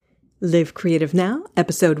Live Creative Now,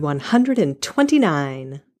 episode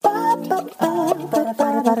 129.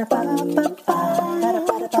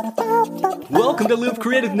 Welcome to Live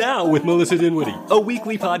Creative Now with Melissa Dinwiddie, a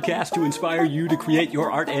weekly podcast to inspire you to create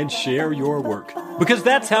your art and share your work. Because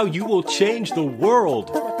that's how you will change the world.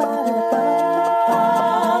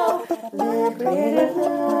 Live Creative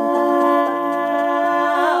Now.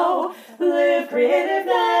 Live Creative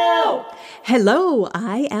Now. Hello,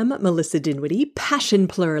 I am Melissa Dinwiddie, passion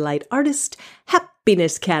pluralite artist,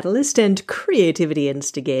 happiness catalyst, and creativity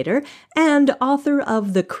instigator, and author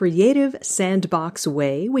of The Creative Sandbox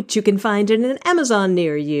Way, which you can find in an Amazon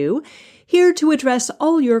near you, here to address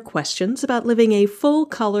all your questions about living a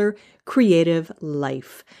full-color, creative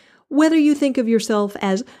life. Whether you think of yourself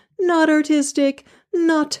as not artistic,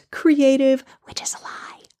 not creative, which is a lie,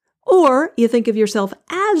 or you think of yourself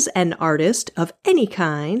as an artist of any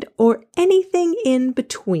kind or anything in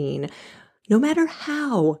between. No matter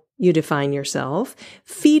how you define yourself,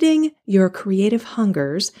 feeding your creative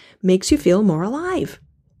hungers makes you feel more alive.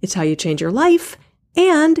 It's how you change your life,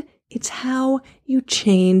 and it's how you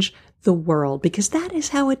change the world, because that is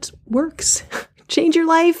how it works. Change your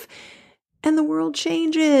life, and the world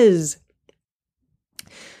changes.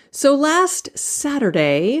 So last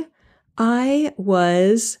Saturday, I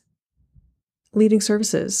was leading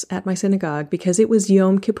services at my synagogue because it was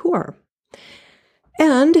Yom Kippur.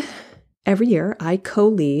 And every year I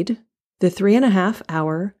co-lead the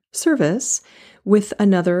 3.5-hour service with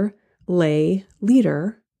another lay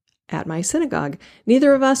leader at my synagogue.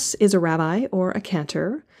 Neither of us is a rabbi or a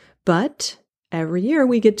cantor, but every year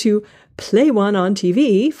we get to play one on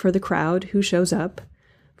TV for the crowd who shows up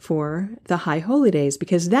for the high holy days,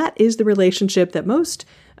 because that is the relationship that most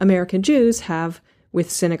American Jews have with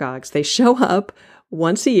synagogues. They show up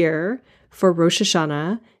once a year for Rosh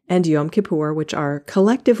Hashanah and Yom Kippur, which are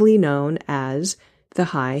collectively known as the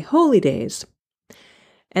High Holy Days.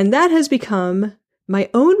 And that has become my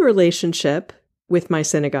own relationship with my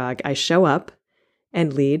synagogue. I show up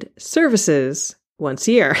and lead services once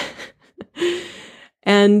a year.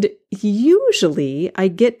 And usually I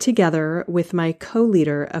get together with my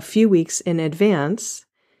co-leader a few weeks in advance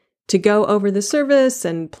to go over the service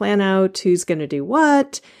and plan out who's going to do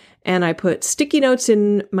what. And I put sticky notes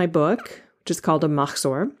in my book, which is called a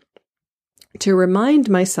machzor, to remind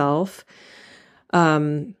myself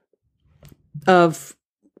of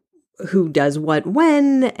who does what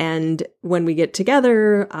when. And when we get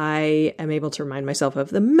together, I am able to remind myself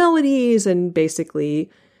of the melodies and basically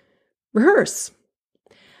rehearse.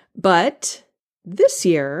 But this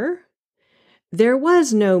year, there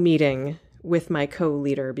was no meeting with my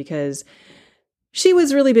co-leader because she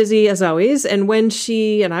was really busy as always. And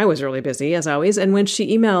I was really busy as always. And when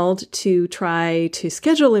she emailed to try to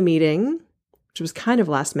schedule a meeting, which was kind of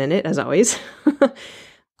last minute as always,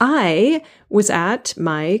 I was at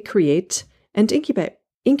my Create and Incubate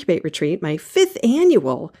retreat, my 5th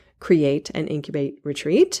annual Create and Incubate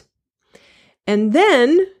retreat. And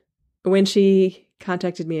then when she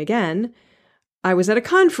contacted me again, I was at a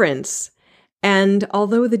conference. And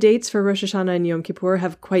although the dates for Rosh Hashanah and Yom Kippur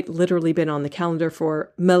have quite literally been on the calendar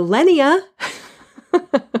for millennia,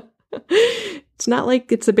 it's not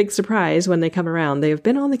like it's a big surprise when they come around. They have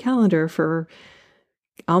been on the calendar for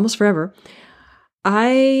almost forever.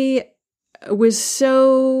 I was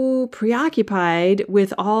so preoccupied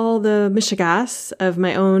with all the mishigas of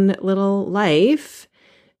my own little life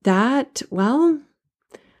that, well,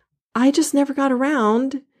 I just never got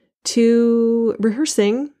around to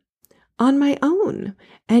rehearsing on my own.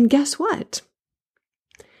 And guess what?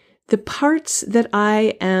 The parts that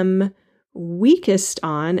I am weakest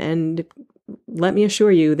on, and let me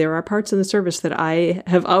assure you, there are parts in the service that I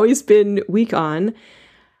have always been weak on,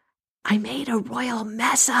 I made a royal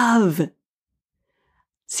mess of.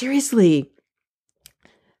 Seriously.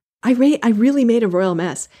 I really made a royal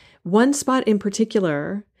mess. One spot in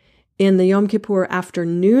particular, in the Yom Kippur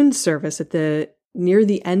afternoon service near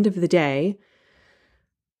the end of the day,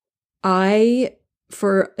 I,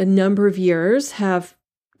 for a number of years, have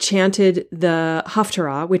chanted the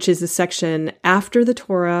Haftarah, which is the section after the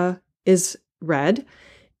Torah is read.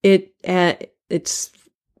 It's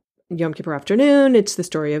Yom Kippur afternoon. It's the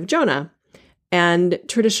story of Jonah. And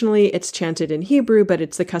traditionally it's chanted in Hebrew, but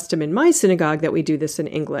it's the custom in my synagogue that we do this in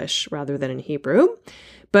English rather than in Hebrew.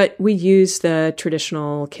 But we use the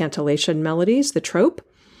traditional cantillation melodies, the trope.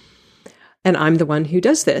 And I'm the one who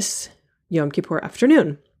does this Yom Kippur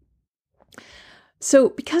afternoon. So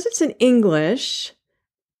because it's in English,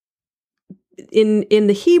 in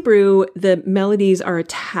the Hebrew, the melodies are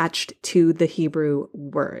attached to the Hebrew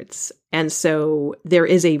words. And so there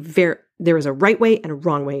is a right way and a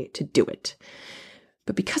wrong way to do it.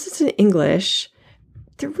 But because it's in English,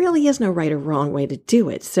 there really is no right or wrong way to do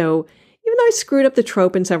it. So even though I screwed up the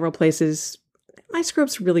trope in several places, my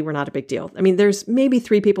screw-ups really were not a big deal. I mean, there's maybe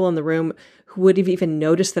 3 people in the room who would have even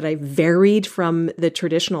noticed that I varied from the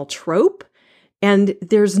traditional trope. And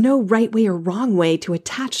there's no right way or wrong way to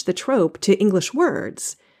attach the trope to English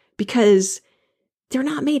words because they're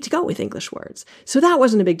not made to go with English words. So that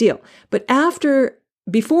wasn't a big deal. But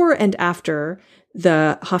before and after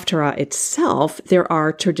the Haftarah itself, there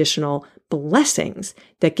are traditional blessings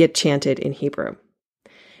that get chanted in Hebrew.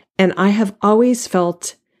 And I have always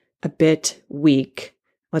felt a bit weak,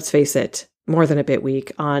 let's face it, more than a bit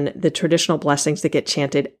weak, on the traditional blessings that get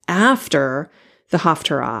chanted after the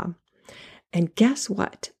Haftarah. And guess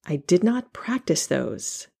what? I did not practice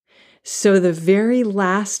those. So the very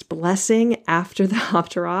last blessing after the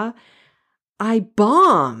Haftarah, I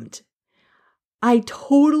bombed. I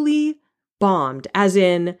totally bombed, as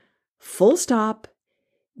in full stop,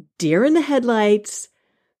 deer in the headlights,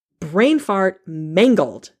 brain fart,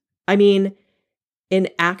 mangled. I mean, in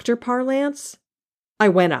actor parlance, I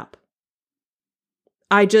went up.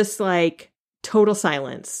 I just total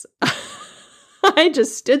silence. I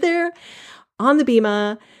just stood there on the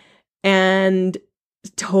bima and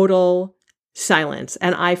total silence.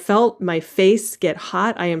 And I felt my face get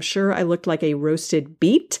hot. I am sure I looked like a roasted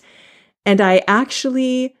beet. And I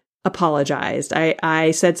actually apologized.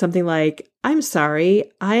 I said something like, I'm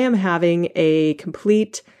sorry, I am having a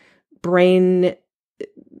complete brain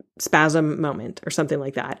spasm moment or something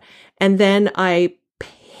like that. And then I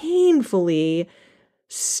painfully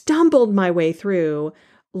stumbled my way through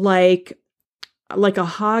like a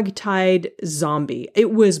hog-tied zombie.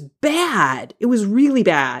 It was bad. It was really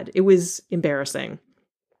bad. It was embarrassing.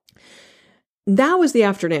 That was the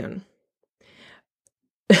afternoon.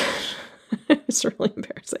 It's really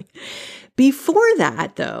embarrassing. Before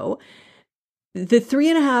that, though, the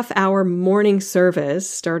 3.5-hour morning service,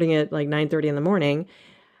 starting at 9:30 in the morning,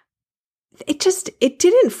 it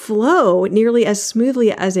didn't flow nearly as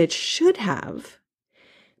smoothly as it should have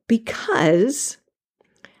because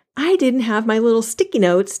I didn't have my little sticky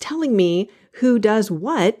notes telling me who does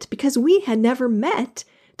what because we had never met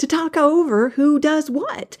to talk over who does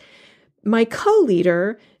what. My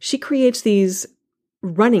co-leader, she creates these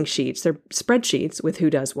running sheets, they're spreadsheets with who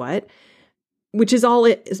does what, which is all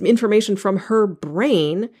information from her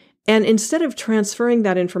brain. And instead of transferring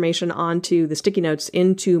that information onto the sticky notes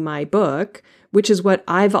into my book, which is what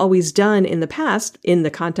I've always done in the past in the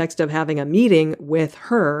context of having a meeting with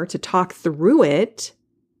her to talk through it,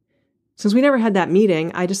 since we never had that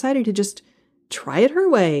meeting, I decided to just try it her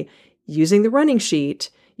way, using the running sheet,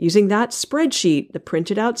 using that spreadsheet, the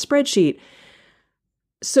printed out spreadsheet.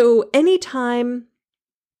 So anytime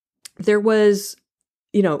there was,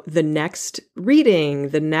 the next reading,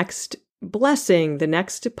 the next blessing, the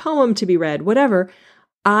next poem to be read, whatever,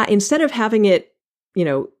 instead of having it,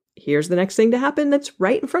 here's the next thing to happen that's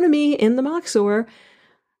right in front of me in the Machzor,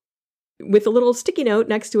 with a little sticky note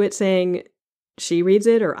next to it saying, she reads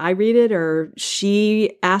it or I read it, or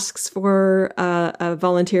she asks for a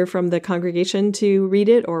volunteer from the congregation to read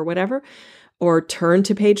it or whatever, or turn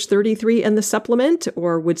to page 33 in the supplement,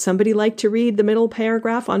 or would somebody like to read the middle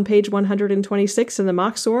paragraph on page 126 in the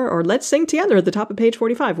Machzor, or let's sing together at the top of page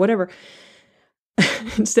 45, whatever.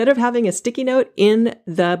 Instead of having a sticky note in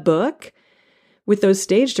the book with those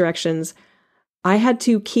stage directions, I had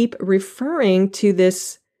to keep referring to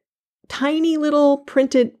these tiny little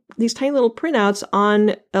printouts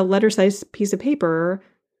on a letter-sized piece of paper,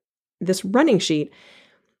 this running sheet.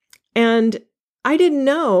 And I didn't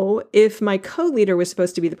know if my co-leader was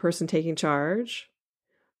supposed to be the person taking charge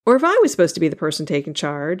or if I was supposed to be the person taking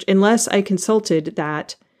charge unless I consulted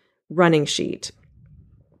that running sheet.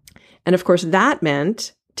 And of course, that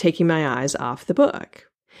meant taking my eyes off the book.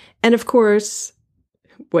 And of course,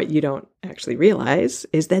 what you don't actually realize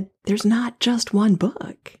is that there's not just one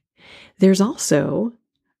book. There's also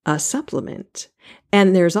a supplement,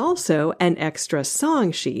 and there's also an extra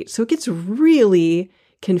song sheet. So it gets really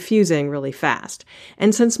confusing really fast.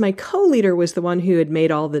 And since my co-leader was the one who had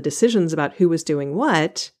made all the decisions about who was doing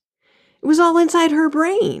what, it was all inside her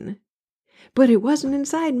brain. But it wasn't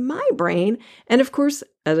inside my brain. And of course,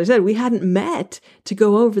 as I said, we hadn't met to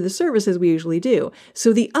go over the service as we usually do.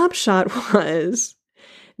 So the upshot was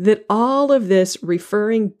that all of this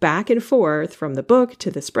referring back and forth from the book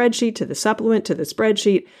to the spreadsheet, to the supplement, to the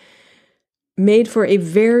spreadsheet, made for a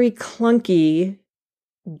very clunky,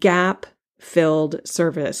 gap-filled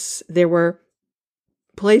service. There were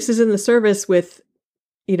places in the service with,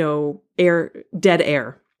 dead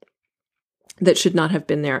air that should not have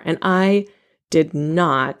been there. And I did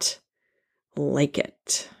not like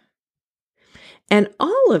it. And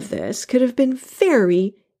all of this could have been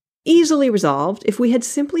very easily resolved if we had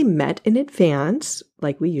simply met in advance,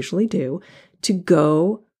 like we usually do, to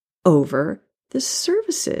go over the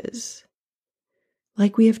services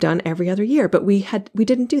like we have done every other year. But we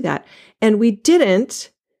didn't do that. And we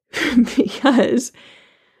didn't because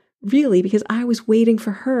I was waiting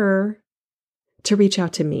for her to reach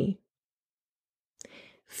out to me.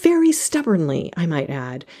 Very stubbornly, I might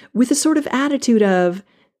add, with a sort of attitude of,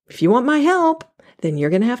 if you want my help, then you're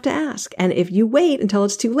going to have to ask. And if you wait until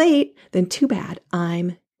it's too late, then too bad,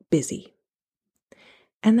 I'm busy.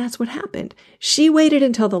 And that's what happened. She waited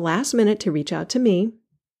until the last minute to reach out to me,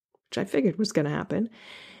 which I figured was going to happen.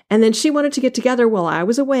 And then she wanted to get together while I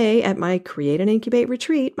was away at my Create and Incubate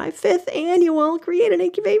retreat, my 5th annual Create and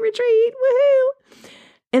Incubate retreat. Woohoo!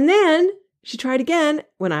 And then she tried again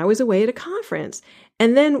when I was away at a conference.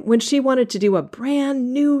 And then when she wanted to do a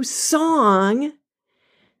brand new song,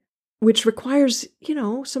 which requires,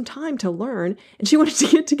 some time to learn. And she wanted to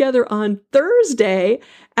get together on Thursday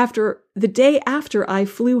the day after I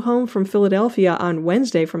flew home from Philadelphia on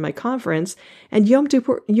Wednesday from my conference. And Yom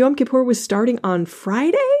Kippur was starting on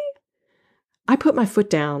Friday. I put my foot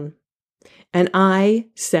down and I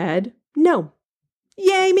said, no.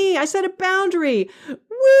 Yay me. I set a boundary.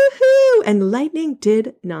 Woohoo. And lightning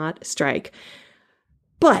did not strike.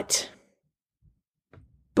 But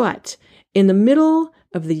in the middle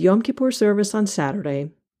of the Yom Kippur service on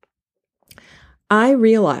Saturday, I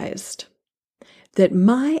realized that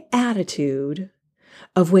my attitude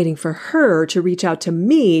of waiting for her to reach out to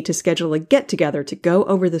me to schedule a get-together to go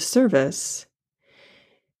over the service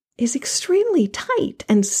is extremely tight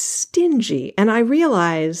and stingy. And I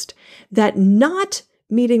realized that not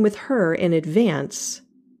meeting with her in advance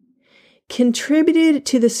contributed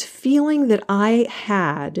to this feeling that I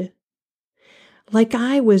had like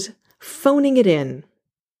I was phoning it in,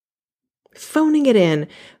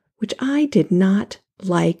 which I did not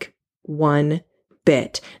like one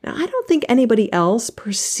bit. Now, I don't think anybody else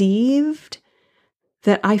perceived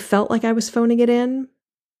that I felt like I was phoning it in.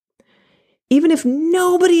 Even if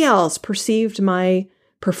nobody else perceived my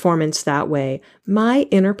performance that way, my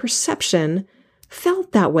inner perception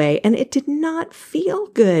felt that way, and it did not feel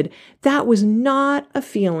good. That was not a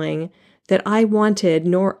feeling that I wanted,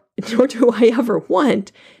 nor do I ever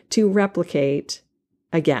want to replicate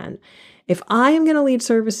again. If I am going to lead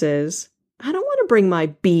services, I don't want to bring my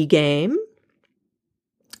B game.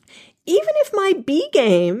 Even if my B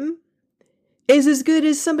game is as good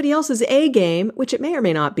as somebody else's A game, which it may or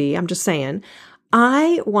may not be, I'm just saying,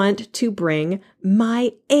 I want to bring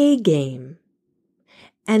my A game.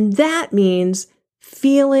 And that means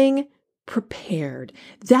feeling prepared.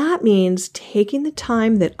 That means taking the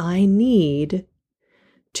time that I need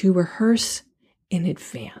to rehearse in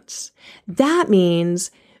advance. That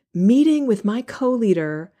means meeting with my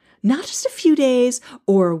co-leader, not just a few days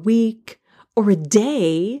or a week or a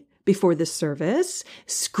day before the service,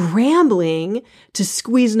 scrambling to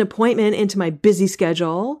squeeze an appointment into my busy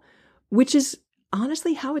schedule, which is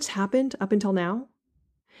honestly how it's happened up until now.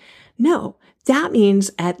 No, that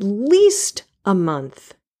means at least a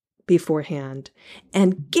month beforehand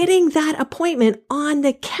and getting that appointment on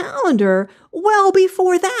the calendar well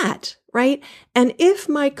before that, right? And if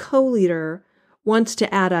my co-leader wants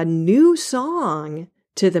to add a new song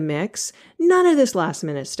to the mix, none of this last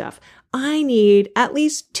minute stuff. I need at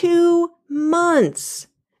least 2 months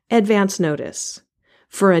advance notice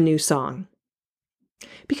for a new song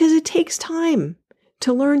because it takes time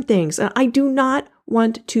to learn things. And I do not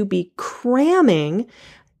want to be cramming.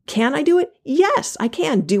 Can I do it? Yes, I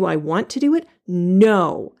can. Do I want to do it?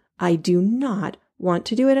 No, I do not want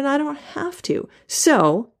to do it, and I don't have to.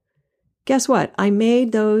 So guess what? I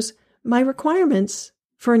made those my requirements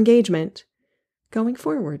for engagement going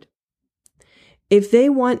forward. If they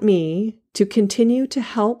want me to continue to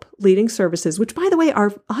help leading services, which by the way are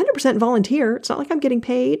 100% volunteer, it's not like I'm getting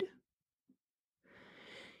paid.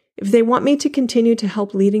 If they want me to continue to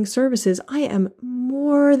help leading services, I am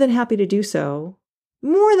more than happy to do so.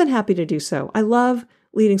 More than happy to do so. I love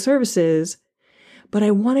leading services, but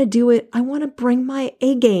I want to do it. I want to bring my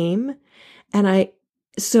A game.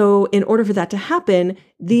 So in order for that to happen,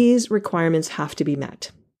 these requirements have to be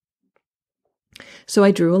met. So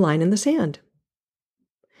I drew a line in the sand.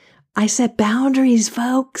 I set boundaries,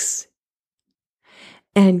 folks.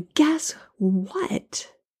 And guess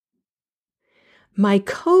what? My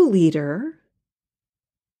co-leader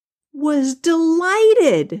was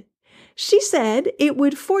delighted. She said it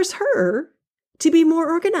would force her to be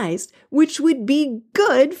more organized, which would be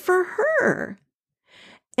good for her.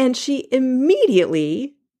 And she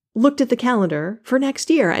immediately looked at the calendar for next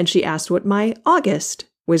year and she asked what my August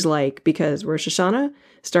was like, because Rosh Hashanah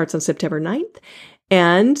starts on September 9th.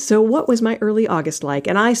 And so what was my early August like?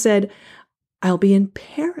 And I said, I'll be in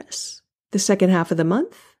Paris the second half of the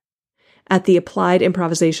month at the Applied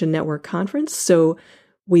Improvisation Network Conference. So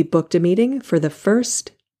we booked a meeting for the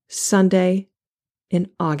first Sunday in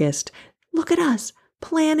August. Look at us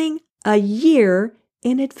planning a year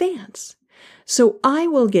in advance. So I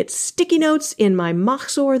will get sticky notes in my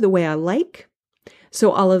machzor the way I like.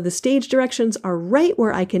 So all of the stage directions are right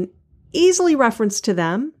where I can easily reference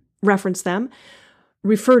them,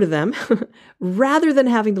 refer to them, rather than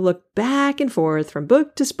having to look back and forth from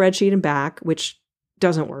book to spreadsheet and back, which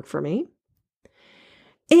doesn't work for me.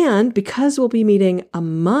 And because we'll be meeting a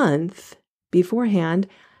month beforehand,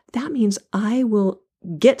 that means I will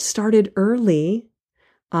get started early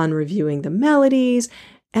on reviewing the melodies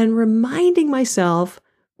and reminding myself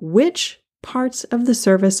which parts of the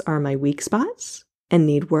service are my weak spots and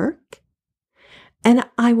need work. And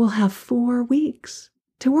I will have 4 weeks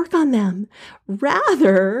to work on them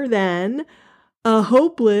rather than a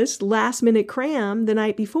hopeless last-minute cram the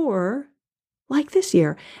night before, like this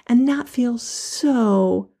year. And that feels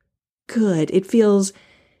so good. It feels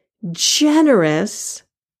generous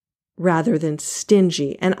rather than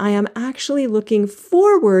stingy. And I am actually looking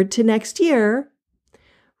forward to next year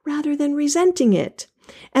rather than resenting it.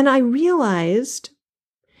 And I realized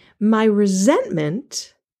my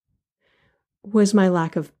resentment was my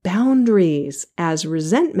lack of boundaries, as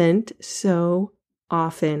resentment so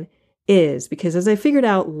often is. Because as I figured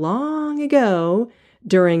out long ago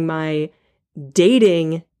during my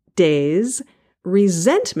dating days,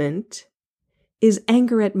 resentment is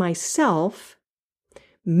anger at myself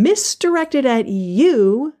misdirected at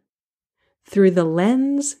you through the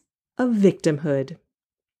lens of victimhood.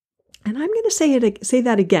 And I'm going to say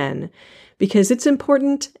that again because it's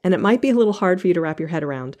important and it might be a little hard for you to wrap your head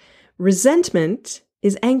around. Resentment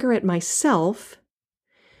is anger at myself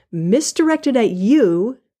misdirected at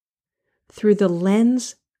you through the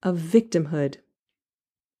lens of victimhood.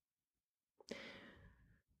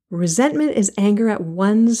 Resentment is anger at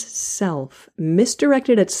one's self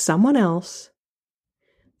misdirected at someone else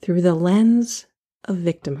through the lens of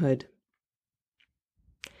victimhood.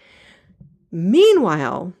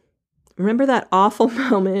 Meanwhile, remember that awful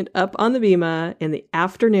moment up on the bima in the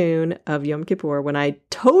afternoon of Yom Kippur when I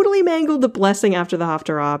totally mangled the blessing after the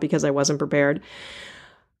Haftarah because I wasn't prepared?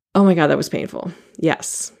 Oh my God, that was painful.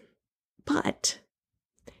 Yes. But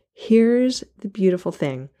here's the beautiful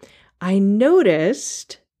thing. I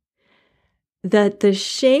noticed that the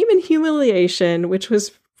shame and humiliation, which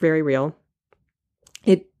was very real,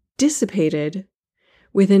 it dissipated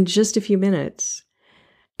within just a few minutes.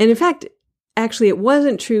 And in fact, actually, it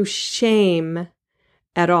wasn't true shame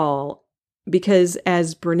at all, because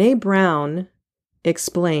as Brene Brown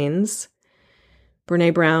explains,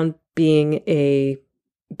 Brene Brown being a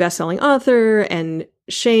best-selling author and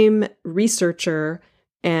shame researcher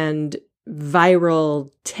and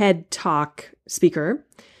viral TED Talk speaker,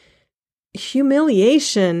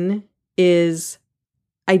 humiliation is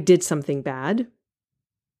I did something bad.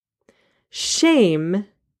 Shame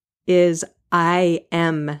is I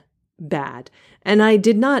am bad. And I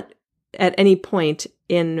did not at any point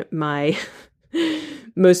in my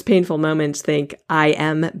most painful moments think I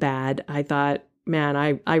am bad. I thought, man,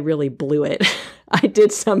 I really blew it. I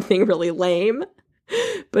did something really lame.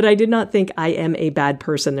 But I did not think I am a bad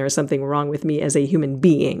person. There is something wrong with me as a human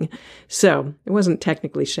being. So it wasn't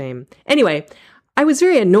technically shame. Anyway, I was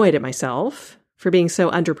very annoyed at myself for being so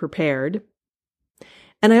underprepared.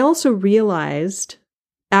 And I also realized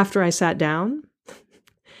after I sat down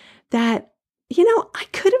that, I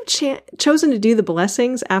could have chosen to do the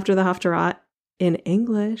blessings after the Haftarah in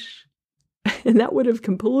English. And that would have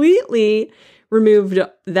completely removed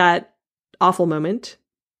that awful moment.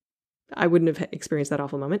 I wouldn't have experienced that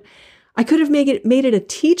awful moment. I could have made it a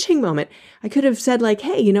teaching moment. I could have said like,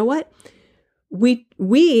 hey, you know what?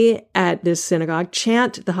 We at this synagogue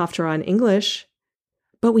chant the Haftarah in English,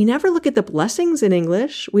 but we never look at the blessings in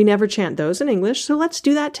English. We never chant those in English. So let's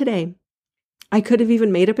do that today. I could have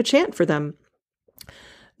even made up a chant for them.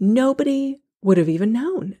 Nobody would have even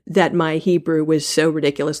known that my Hebrew was so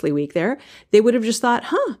ridiculously weak there. They would have just thought,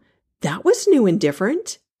 that was new and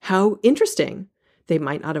different. How interesting. They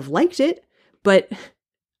might not have liked it, but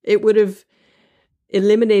it would have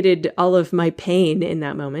eliminated all of my pain in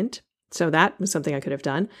that moment. So that was something I could have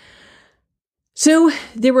done. So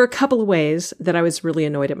there were a couple of ways that I was really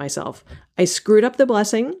annoyed at myself. I screwed up the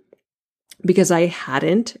blessing because I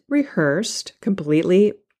hadn't rehearsed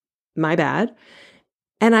completely. My bad.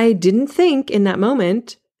 And I didn't think in that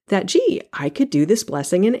moment that, I could do this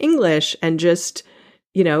blessing in English and just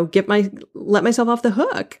let myself off the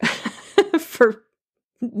hook for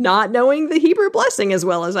not knowing the Hebrew blessing as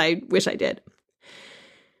well as I wish I did.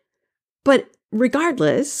 But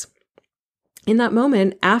regardless, in that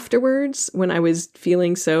moment afterwards, when I was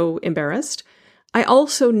feeling so embarrassed, I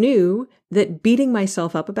also knew that beating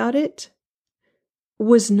myself up about it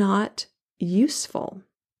was not useful.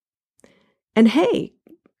 And hey,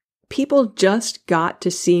 people just got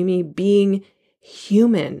to see me being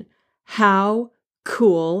human. How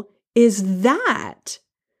cool is that?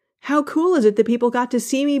 How cool is it that people got to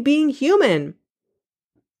see me being human?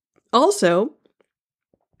 Also,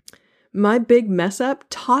 my big mess up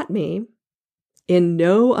taught me, in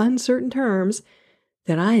no uncertain terms,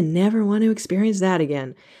 that I never want to experience that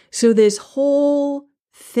again. So this whole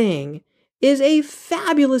thing is a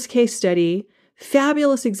fabulous case study,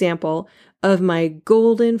 fabulous example of my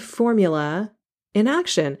golden formula in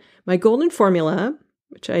action. My golden formula,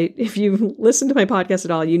 which if you listen to my podcast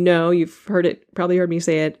at all, you've probably heard me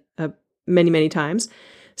say it many, many times.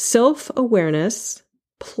 Self-awareness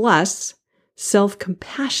plus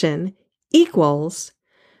self-compassion equals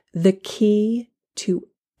the key to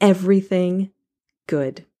everything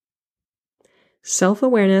good.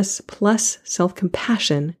 Self-awareness plus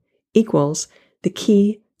self-compassion equals the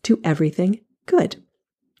key to everything good.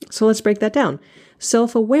 So let's break that down.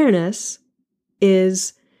 Self-awareness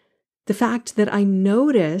is the fact that I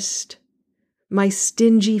noticed my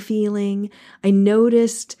stingy feeling. I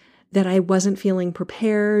noticed that I wasn't feeling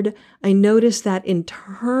prepared. I noticed that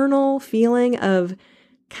internal feeling of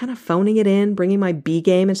kind of phoning it in, bringing my B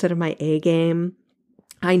game instead of my A game.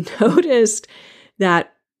 I noticed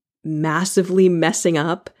that massively messing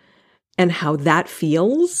up and how that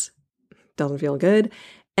feels. Doesn't feel good.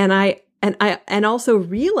 And also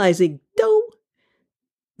realizing though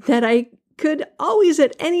that I could always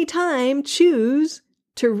at any time choose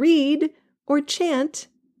to read or chant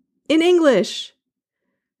in English.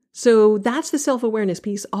 So that's the self-awareness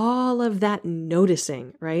piece, all of that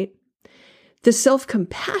noticing, right? The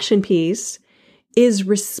self-compassion piece is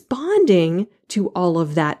responding to all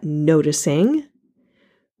of that noticing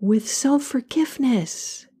with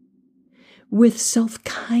self-forgiveness, with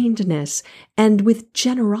self-kindness, and with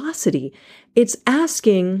generosity. It's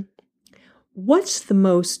asking, what's the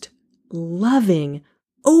most loving,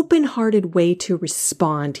 open-hearted way to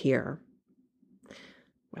respond here?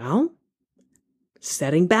 Well,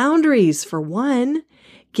 setting boundaries for one,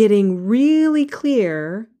 getting really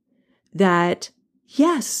clear that,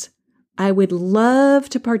 yes, I would love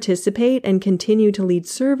to participate and continue to lead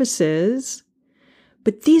services,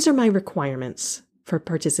 but these are my requirements for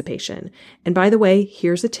participation. And by the way,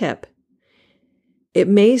 here's a tip. It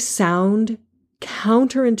may sound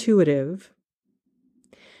counterintuitive,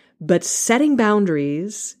 but setting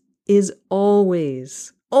boundaries is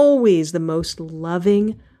always the most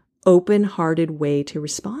loving, open-hearted way to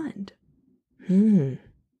respond.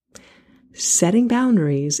 Setting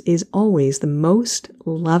boundaries is always the most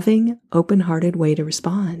loving, open-hearted way to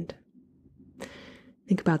respond.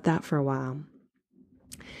 Think about that for a while.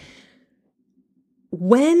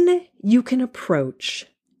 When you can approach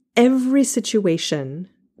every situation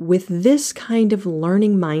with this kind of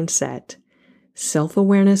learning mindset,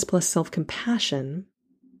 self-awareness plus self-compassion,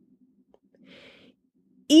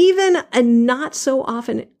 even a not so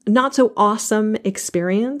awesome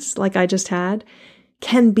experience like I just had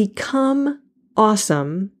can become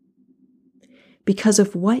awesome because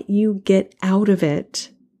of what you get out of it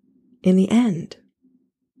in the end.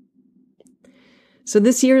 So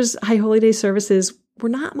this year's High Holy Day services were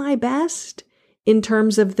not my best in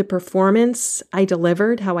terms of the performance I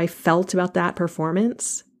delivered, how I felt about that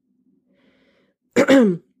performance.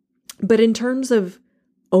 But in terms of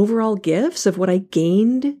overall gifts of what I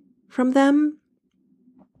gained from them,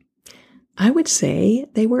 I would say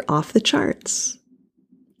they were off the charts.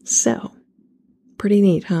 So, pretty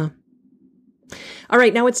neat, huh? All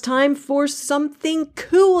right, now it's time for something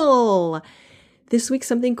cool. This week's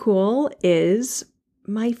something cool is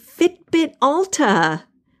my Fitbit Alta.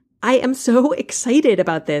 I am so excited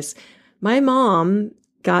about this. My mom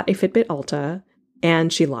got a Fitbit Alta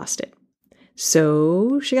and she lost it.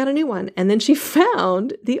 So she got a new one, and then she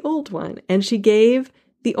found the old one, and she gave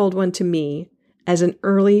the old one to me as an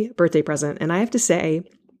early birthday present. And I have to say,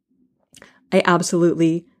 I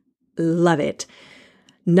absolutely love it.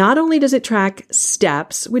 Not only does it track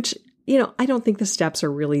steps, which, I don't think the steps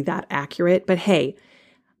are really that accurate, but hey,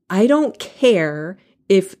 I don't care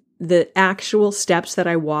if the actual steps that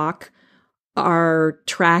I walk are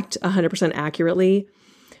tracked 100% accurately.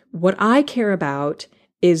 What I care about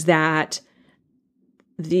is that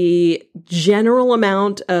the general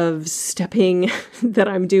amount of stepping that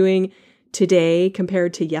I'm doing today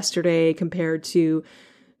compared to yesterday, compared to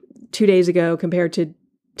 2 days ago, compared to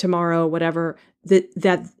tomorrow, whatever,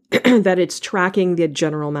 that it's tracking the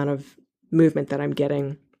general amount of movement that I'm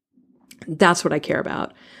getting. That's what I care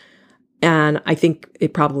about. And I think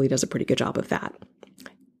it probably does a pretty good job of that.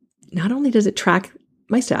 Not only does it track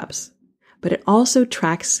my steps, but it also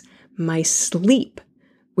tracks my sleep,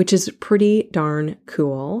 which is pretty darn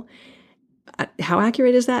cool. How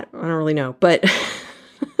accurate is that? I don't really know, but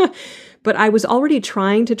but I was already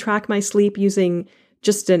trying to track my sleep using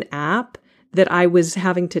just an app that I was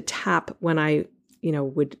having to tap when I,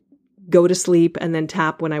 would go to sleep and then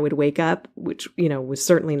tap when I would wake up, which, was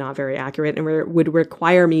certainly not very accurate and would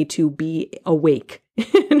require me to be awake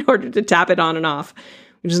in order to tap it on and off,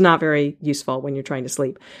 which is not very useful when you're trying to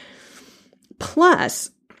sleep.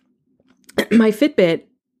 Plus, my Fitbit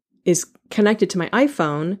is connected to my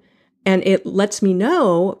iPhone, and it lets me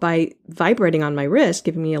know by vibrating on my wrist,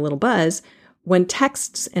 giving me a little buzz, when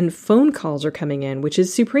texts and phone calls are coming in, which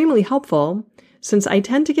is supremely helpful since I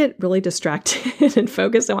tend to get really distracted and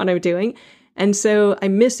focused on what I'm doing. And so I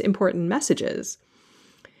miss important messages.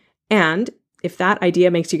 And if that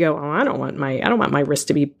idea makes you go, oh, I don't want my wrist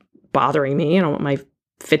to be bothering me. I don't want my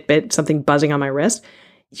Fitbit, something buzzing on my wrist.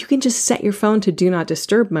 You can just set your phone to do not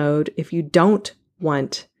disturb mode if you don't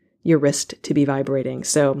want your wrist to be vibrating.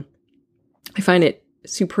 So I find it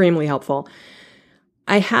supremely helpful.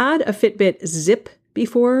 I had a Fitbit Zip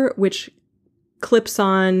before, which clips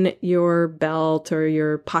on your belt or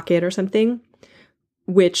your pocket or something,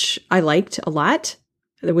 which I liked a lot.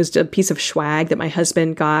 It was a piece of swag that my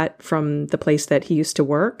husband got from the place that he used to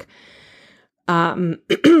work. But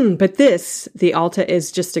the Alta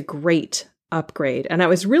is just a great upgrade. And I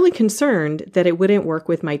was really concerned that it wouldn't work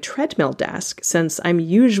with my treadmill desk since I'm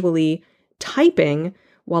usually typing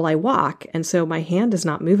while I walk. And so my hand is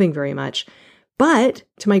not moving very much. But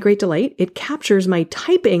to my great delight, it captures my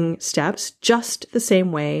typing steps just the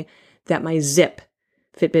same way that my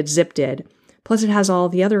Fitbit Zip did. Plus it has all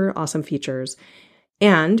the other awesome features.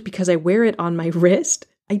 And because I wear it on my wrist,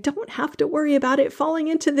 I don't have to worry about it falling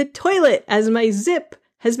into the toilet as my Zip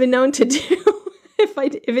has been known to do if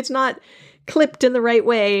it's not clipped in the right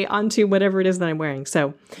way onto whatever it is that I'm wearing.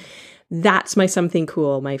 So that's my something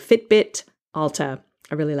cool, my Fitbit Alta.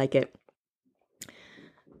 I really like it.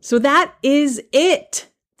 So that is it.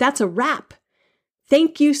 That's a wrap.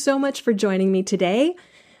 Thank you so much for joining me today.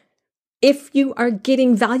 If you are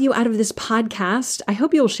getting value out of this podcast, I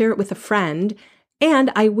hope you'll share it with a friend.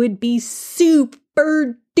 And I would be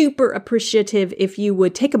super duper appreciative if you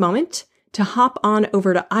would take a moment to hop on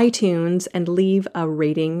over to iTunes and leave a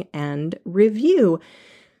rating and review.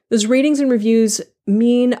 Those ratings and reviews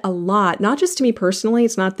mean a lot, not just to me personally.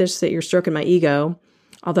 It's not this that you're stroking my ego,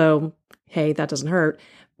 although, hey, that doesn't hurt.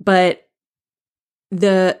 But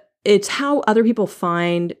it's how other people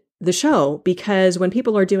find the show, because when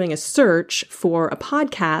people are doing a search for a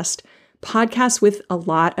podcast, podcasts with a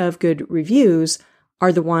lot of good reviews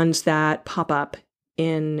are the ones that pop up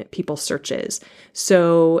in people's searches.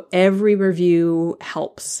 So every review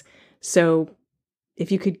helps. So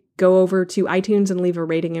if you could go over to iTunes and leave a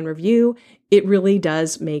rating and review, it really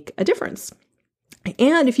does make a difference.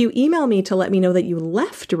 And if you email me to let me know that you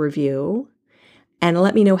left a review and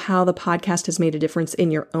let me know how the podcast has made a difference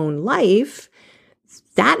in your own life,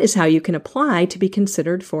 that is how you can apply to be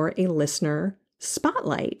considered for a listener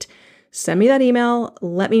spotlight. Send me that email.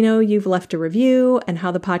 Let me know you've left a review and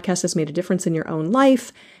how the podcast has made a difference in your own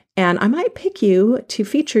life. And I might pick you to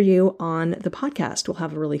feature you on the podcast. We'll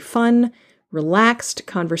have a really fun, relaxed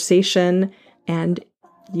conversation and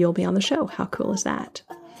you'll be on the show. How cool is that?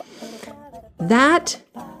 That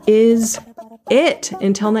is it.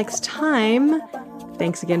 Until next time,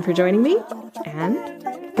 thanks again for joining me and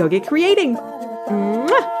go get creating. Mwah!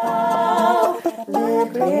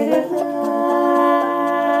 Live creative now.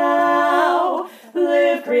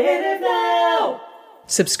 Live creative now.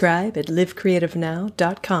 Subscribe at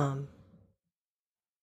livecreativenow.com.